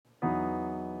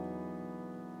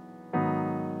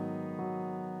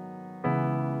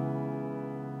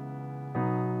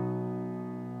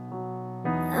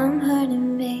I'm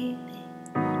hurting, baby,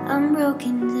 I'm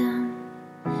broken down.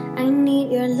 I need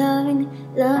your loving,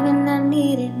 I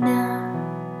need it now.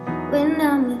 When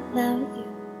I'm without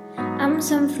you, I'm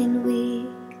something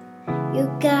weak. You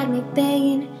got me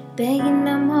begging,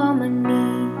 I'm on my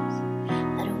knees.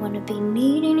 I don't wanna be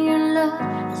needing your love,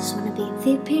 I just wanna be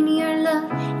deep in your love.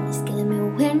 And it's killing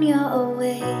me when you're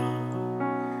away.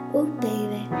 Oh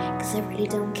baby, cause I really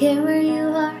don't care where you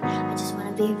are, I just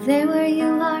wanna be there where you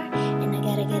are. And I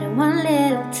gotta get one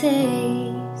little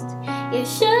taste. Your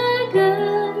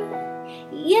sugar,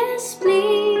 yes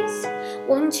please.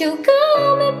 Won't you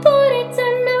come and put it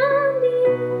down on me?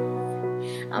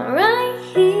 I'm right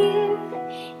here,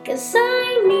 cause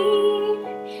I need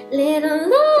little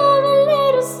love, a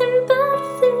little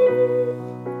sympathy.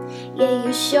 Yeah,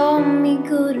 you show me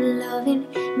good loving,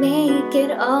 make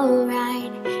it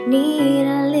alright. Need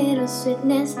a little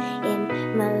sweetness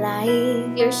in my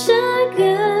life. Your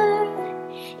sugar,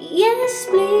 yes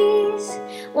please.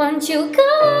 Won't you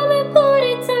come and put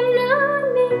it down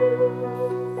on me?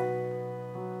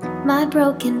 My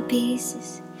broken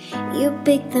pieces, you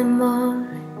pick them all.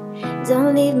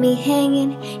 Don't leave me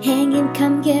hanging,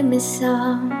 come get me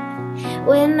some.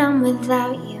 When I'm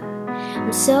without you,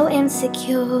 I'm so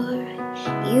insecure.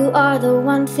 You are the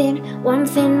one thing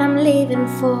I'm living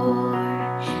for.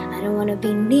 I don't wanna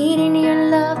be needing your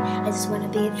love, I just wanna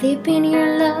be deep in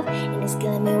your love. And it's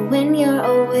killing me when you're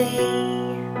away.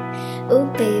 Oh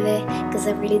baby, cause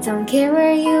I really don't care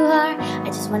where you are, I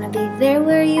just wanna be there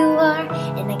where you are.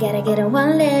 And I gotta get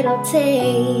one little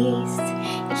taste.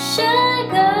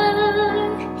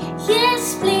 Sugar,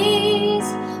 yes please.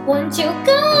 Won't you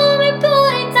come and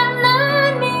put it down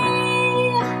on me?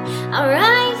 I'm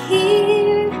right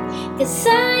here, cause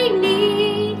I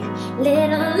need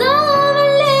little love, a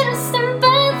little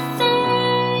sympathy.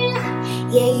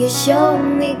 Yeah, you show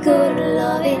me good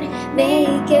loving,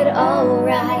 make it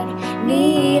alright.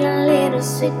 Need a little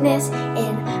sweetness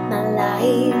in my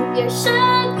life. Your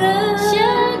sugar,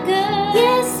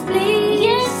 yes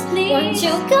please, Won't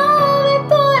you come and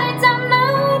put it down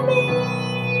on me?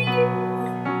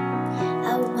 I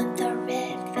want the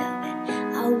red velvet,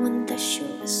 I want the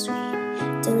sugar sweet.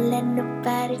 Don't let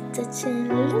nobody touch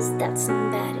it unless that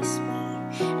somebody's me.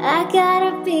 I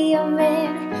gotta be your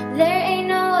man, there ain't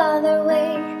no other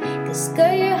way. Cause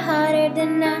girl, you're hotter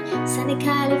than a sunny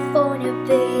California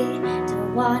bay.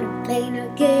 Don't wanna play no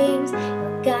games,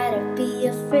 you gotta be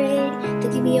afraid to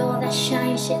give me all that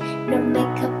shine shit, no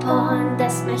makeup on,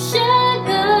 that's my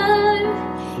sugar.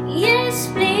 Yes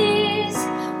please,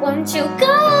 won't you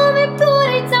come and put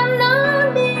it down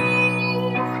on me?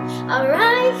 I'm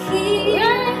right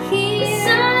here, cause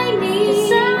I need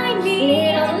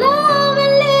little love, a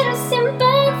little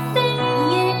sympathy.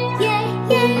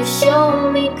 Yeah, you show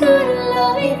me good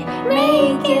loving,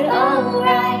 make it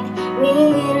alright.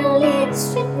 Need a little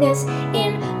sweetness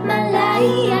in my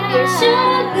life. Your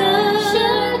sugar,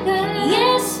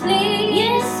 yes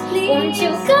please, won't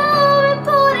you come and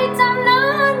put it down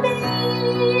on me?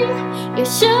 Your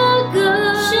sugar,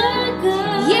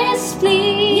 yes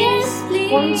please,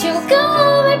 won't you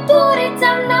come and put it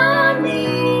down on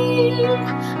me?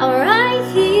 I'm right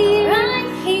here,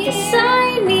 cause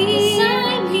I need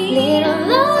little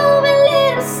love, a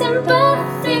little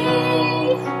sympathy.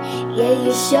 Yeah,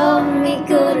 you show me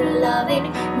good loving,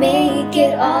 make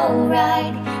it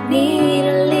alright. Need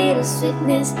a little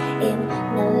sweetness in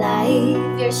my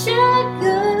life. Your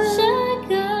sugar,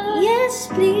 yes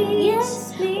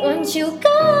please, won't you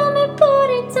come and put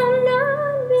it down?